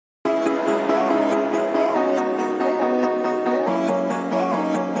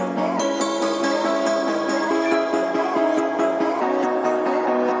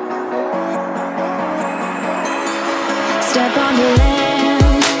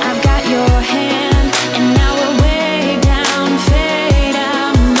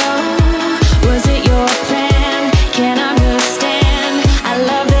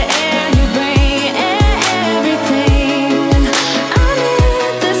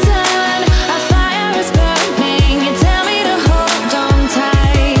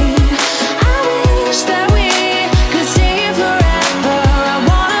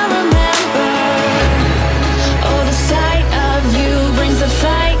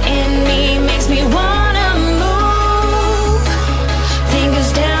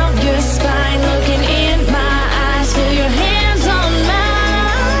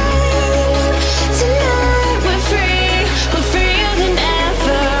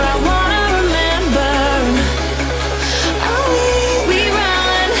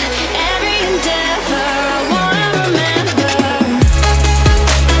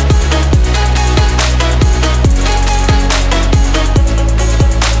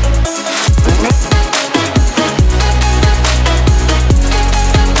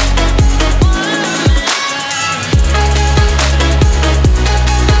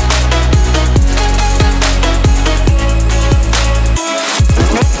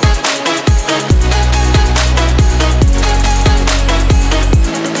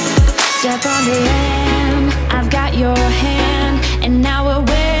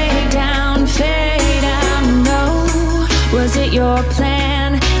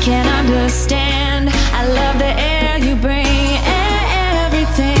understand. I love the air you bring,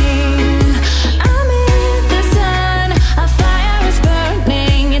 everything. I'm in the sun, a fire is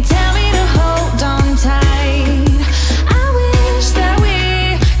burning. You tell me to hold on tight. I wish that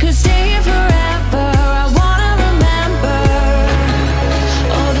we could stay here forever. I wanna remember.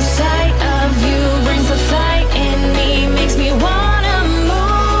 Oh, the sight of you brings the fight in me, makes me wanna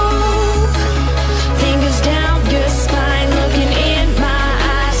move. Fingers down your spine, looking in my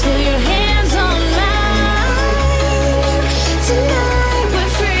eyes, feel your hands on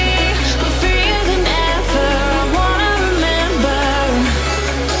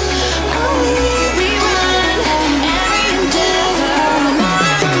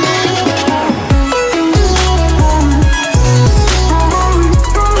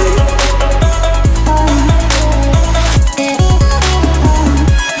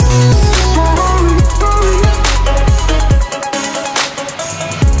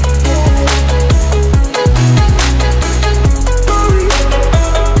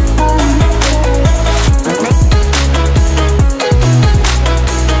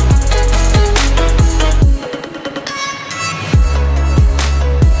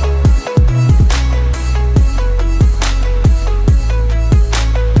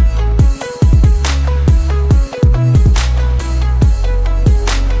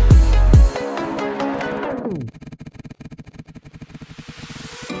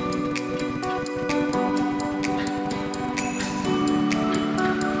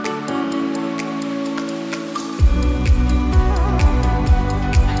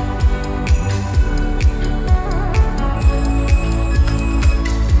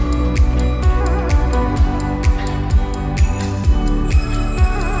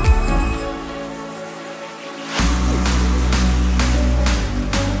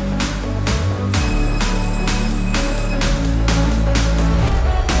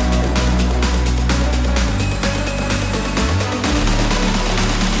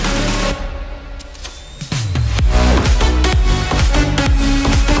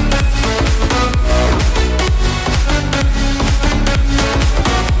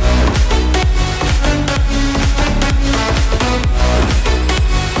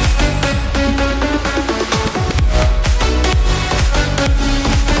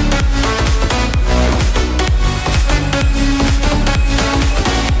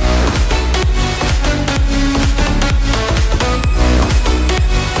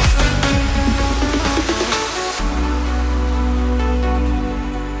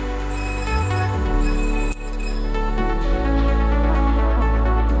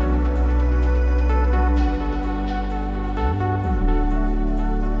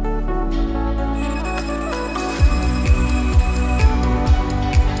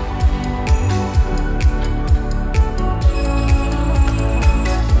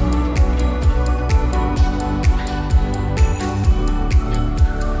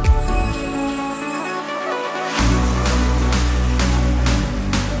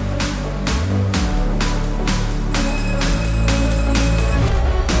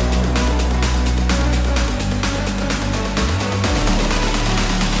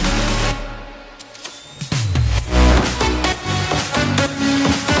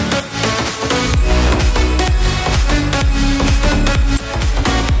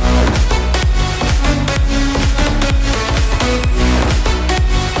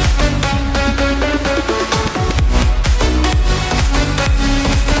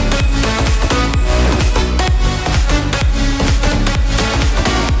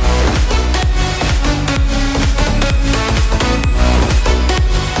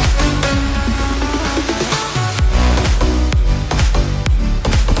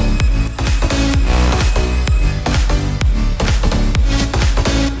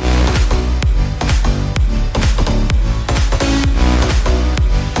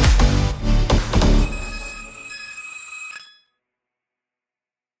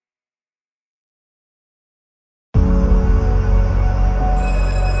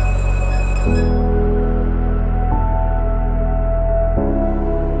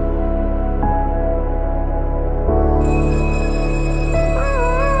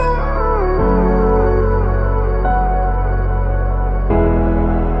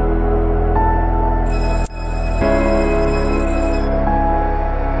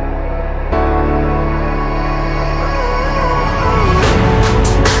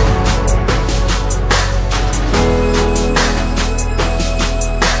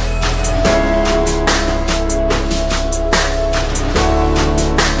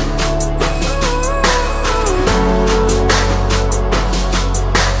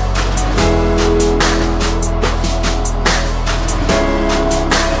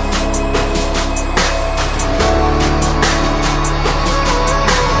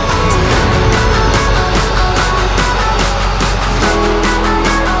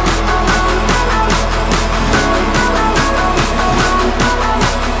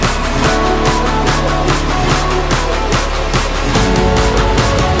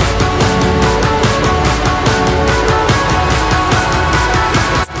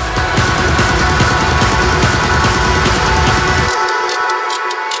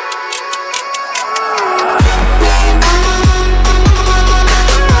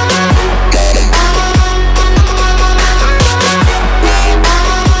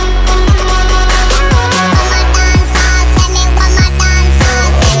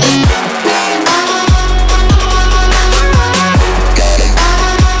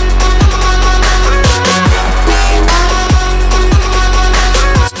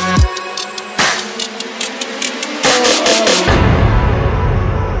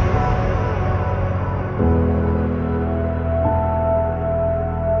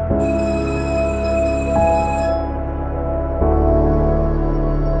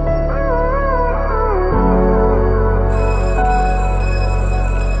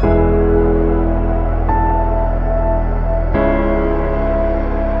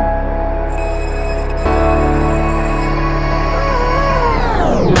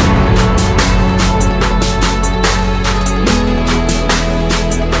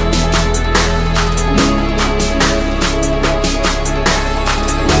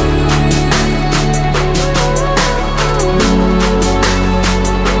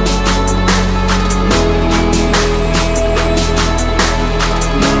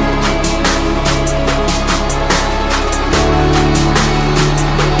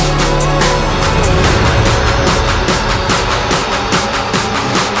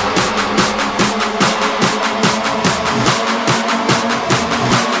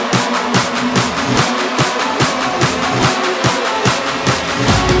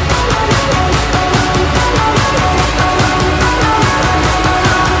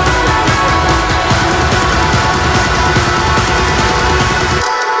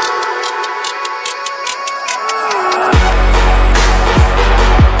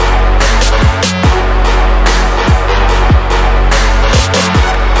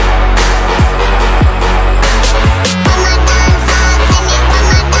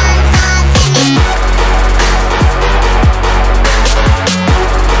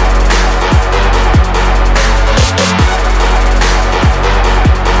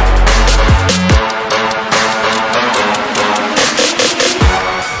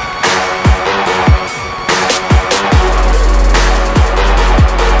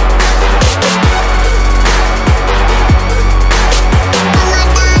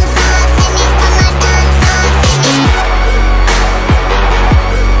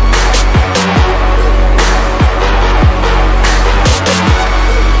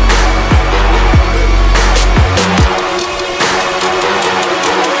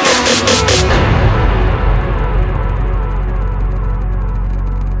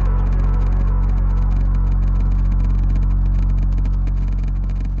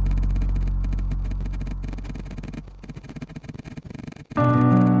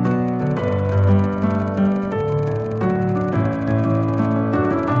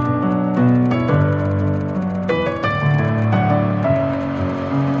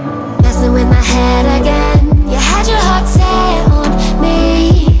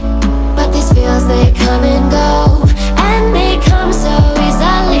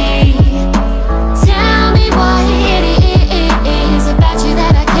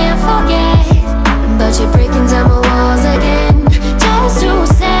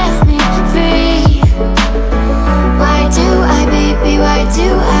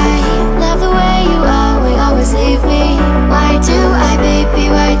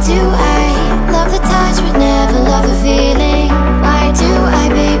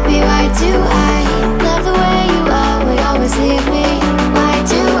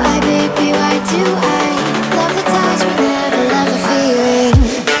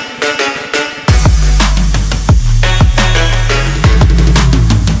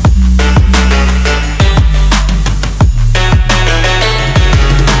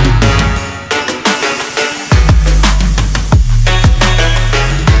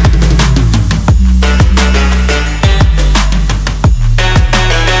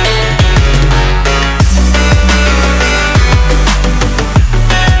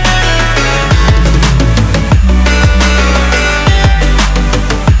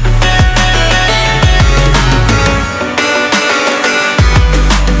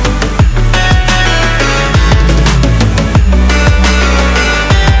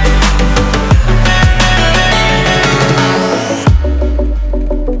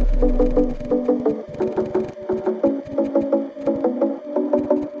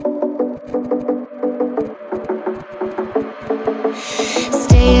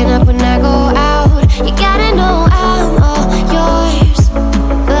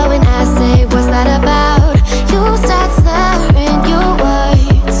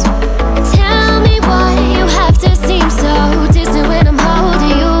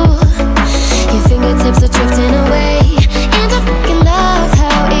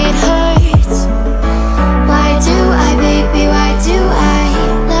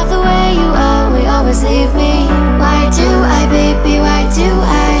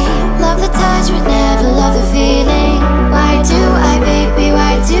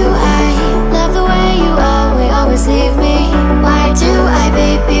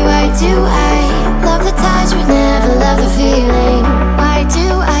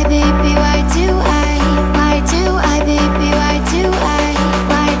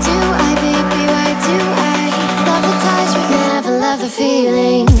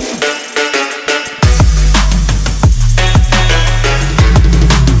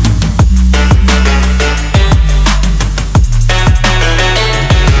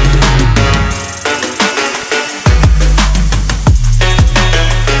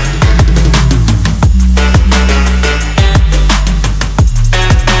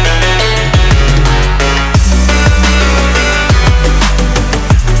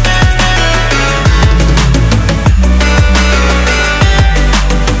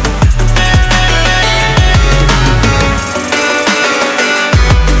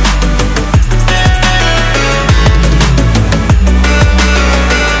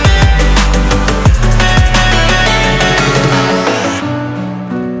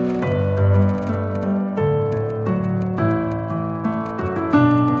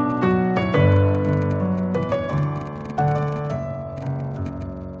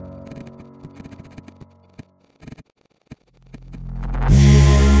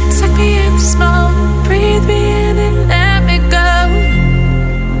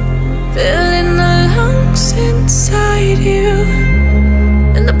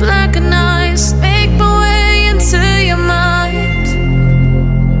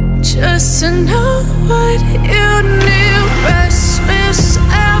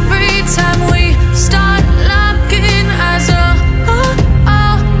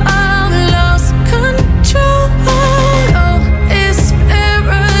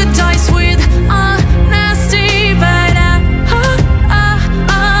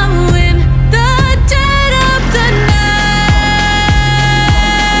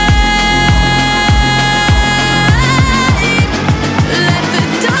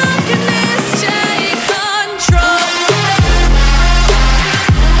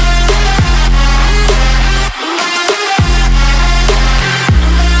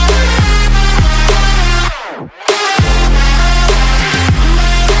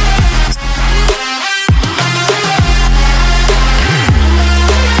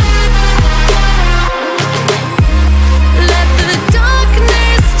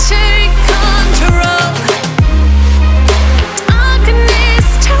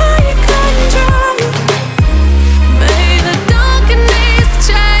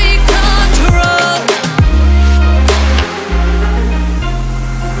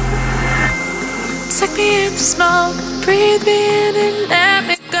breathe me in and let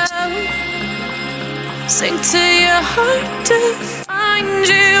me go. Sink to your heart to find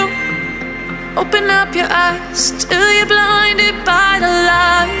you. Open up your eyes till you're blinded by the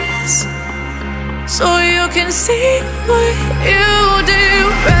lies, so you can see what you do.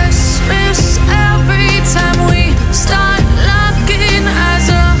 Restless every time we start locking eyes.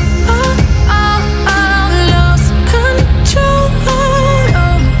 Lost control.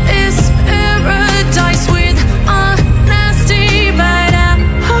 Oh, it's paradise with honesty, but in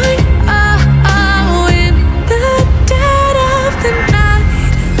the dead of the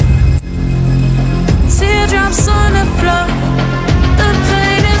night. Teardrops on the floor. The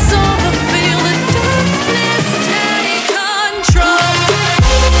pain is over. Feel the darkness take control.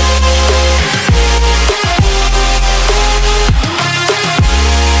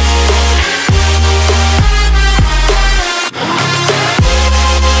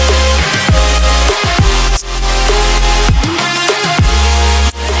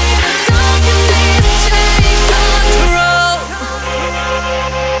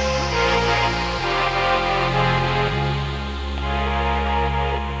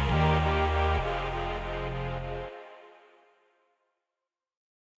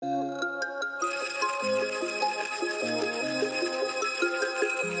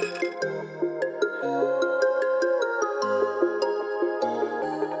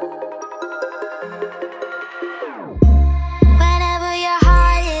 Whenever your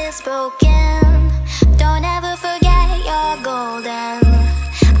heart is broken, don't ever forget you're golden.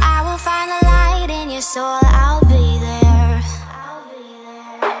 I will find the light in your soul, I'll be there.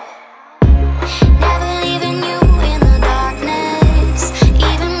 Never leaving you in the darkness,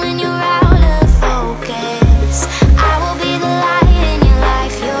 even when you're out of focus. I will be the light in your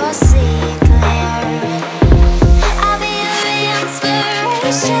life, you'll see it clear. I'll be your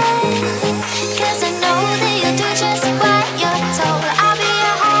inspiration, 'cause I know that you'll do just what you're told. I'll be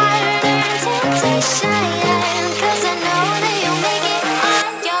your harder temptation, 'cause I know that you'll make it on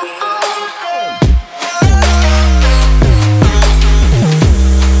your own.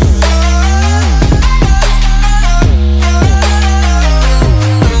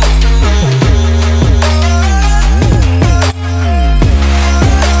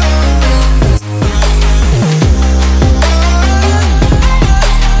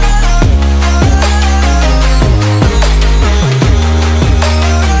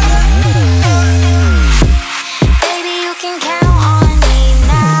 Baby, you can count on me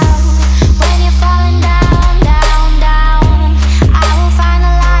now. When you're falling down, down, down, I will find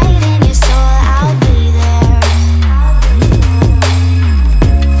the light in your soul, I'll be there.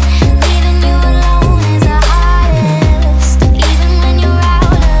 Leaving you alone is the hardest, even when you're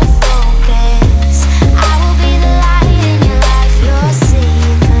out of focus. I will be the light in your life, you'll see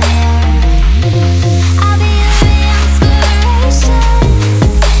it clear. I'll be your inspiration,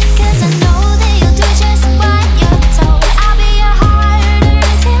 'cause I know that you'll do just what you're told. I'll be your harder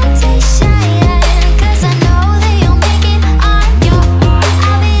temptation, 'cause I know that you'll make it on your own.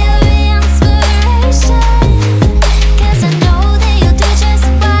 I'll be your inspiration, 'cause I know that you'll do just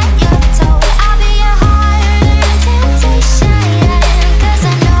what you're told. I'll be your harder temptation, 'cause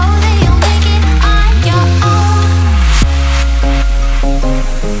I know that you'll make it on your own.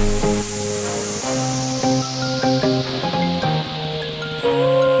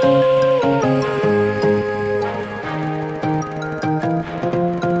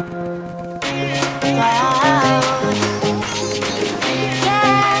 Wow.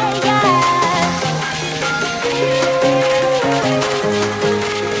 Yeah, yeah.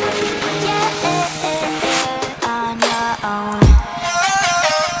 On your own.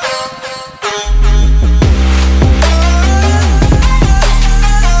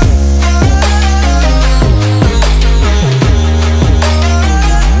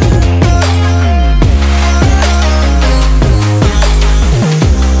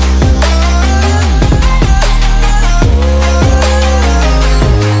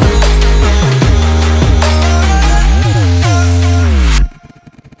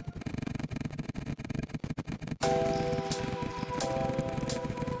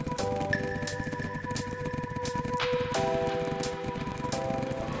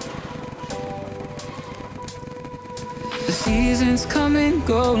 The seasons come and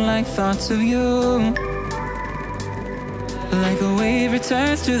go like thoughts of you. Like a wave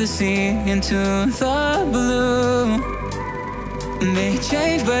returns to the sea, into the blue. They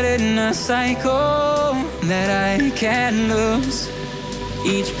change but in a cycle that I can't lose.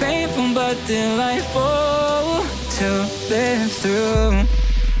 Each painful but delightful to live through.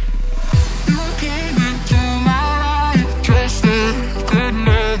 You came into my life, trusted, could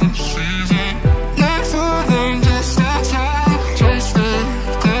never seize it. Like for them just a time.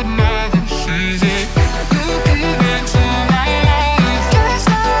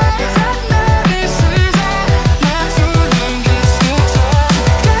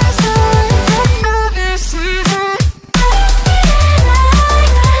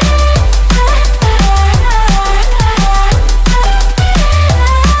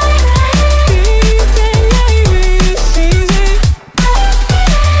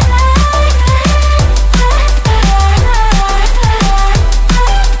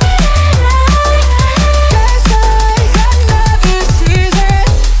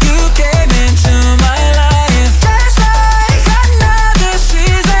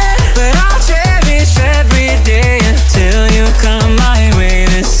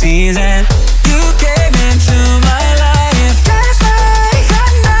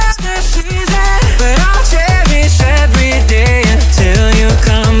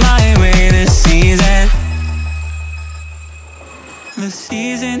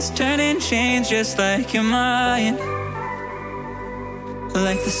 just like you're mine.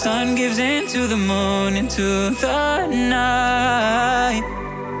 Like the sun gives into the moon, into the night.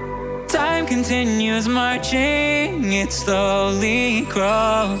 Time continues marching, it slowly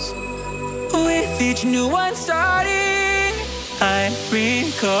grows. With each new one starting, I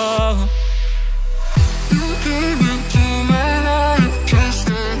recall. You came into my life just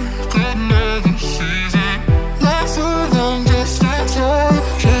like another season. Not so long, just a time,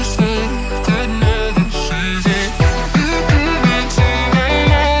 just like another season. You came into my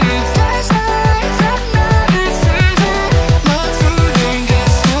life just like another season. Not so long,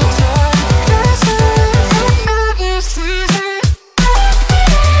 just a time, just like another season.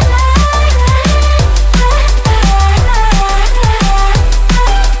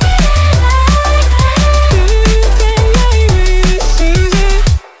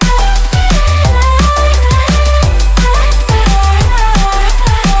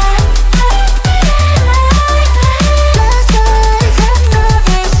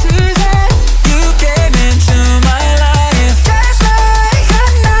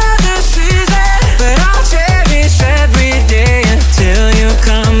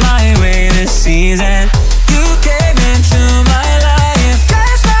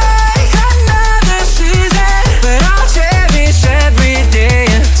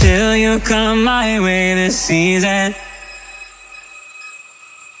 Come my way this season.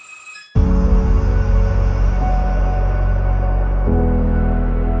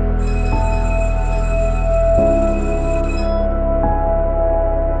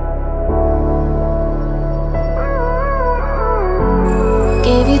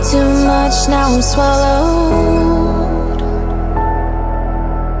 Gave you too much, now I'm swallowed.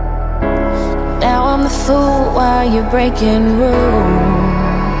 Now I'm the fool while you're breaking rules.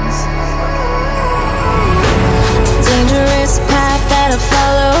 Dangerous path that I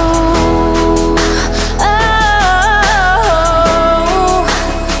follow. Oh,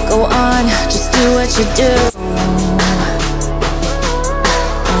 go on, just do what you do.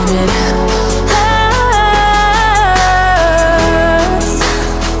 And it hurts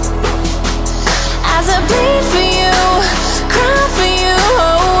as I bleed for you, cry for you.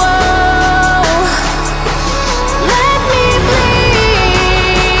 Oh, let me bleed.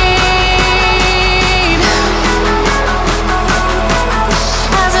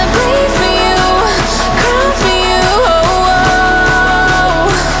 As I bleed for you, cry for you. Oh,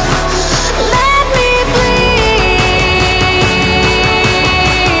 let me bleed.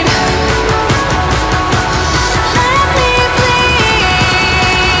 Let me bleed.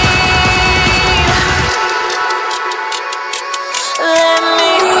 Let me.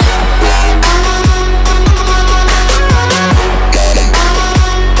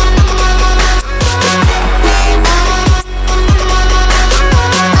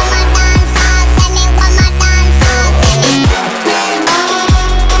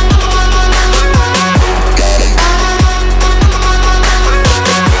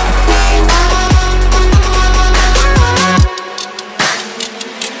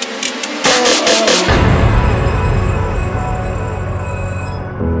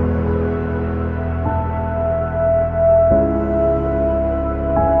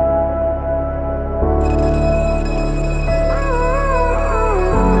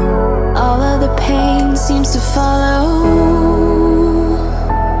 All of the pain seems to follow,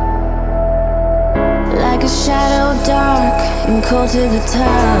 like a shadow, dark and cold to the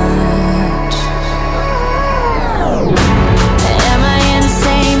touch. Am I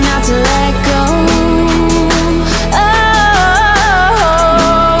insane not to let go?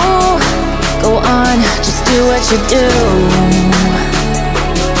 Oh, go on, just do what you do.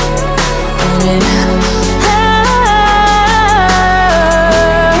 And it hurts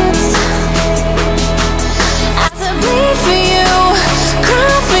as I bleed for you,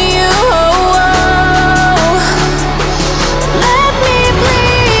 cry for you. Oh, let me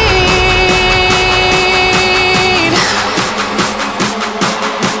bleed.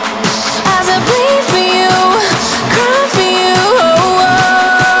 As I bleed for you, cry for you. Oh,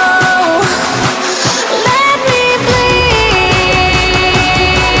 let me bleed.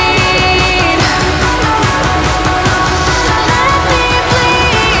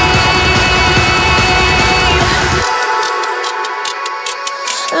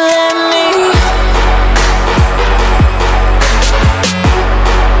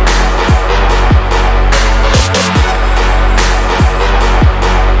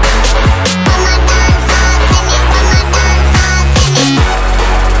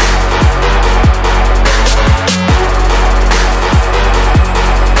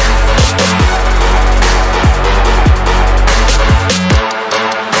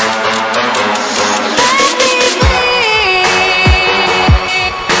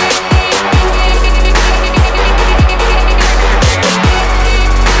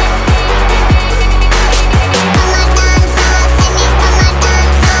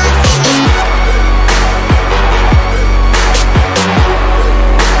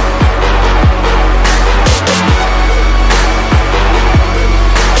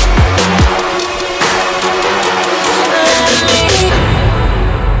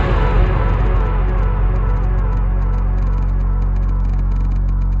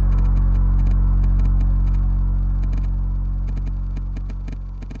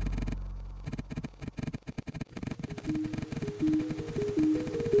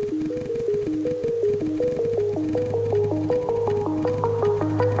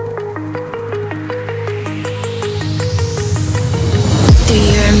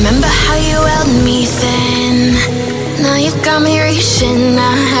 got me reaching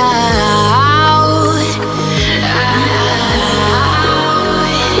out.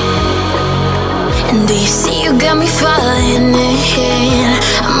 And do you see you got me falling in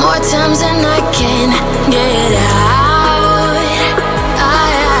more times than I can get out.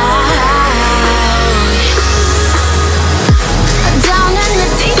 Down in the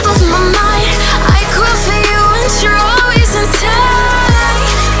deep of my mind, I crawl for you and you're always inside.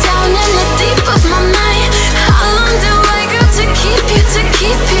 Down in the deep of my mind, how long do I got to keep you, to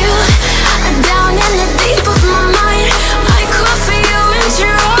keep you? Down in the deep of my mind, I crawl for you and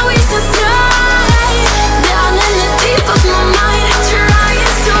you're always inside. Down in the deep of my mind,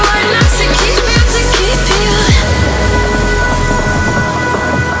 trying so hard not to keep you, to keep you.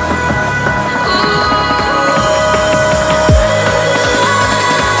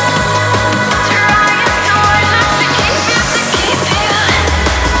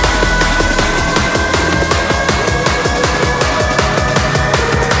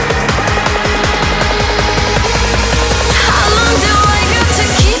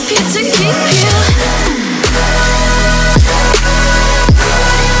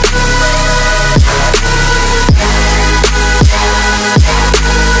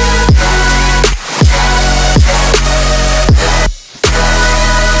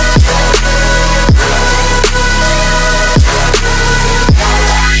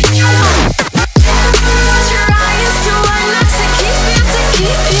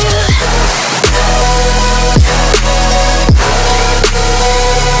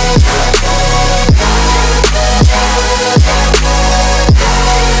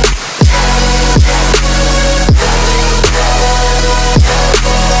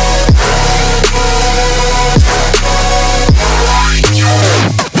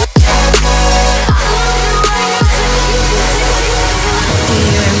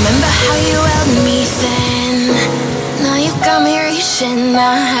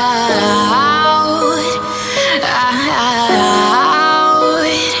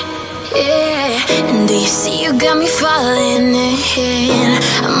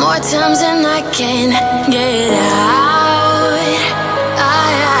 Times and I can't get out.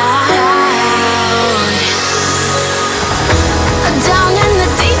 Down in the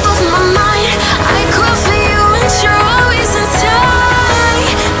deep of my mind, I crawl for you and you're always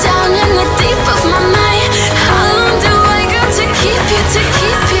inside. Down in the deep of my mind, how long do I got to keep you, to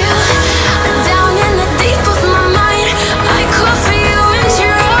keep you? Down in the deep of my mind, I crawl for you and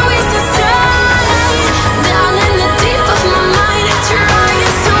you're always inside. Down in the deep of my mind,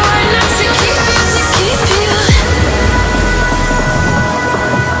 trying so hard not to keep you, to keep you.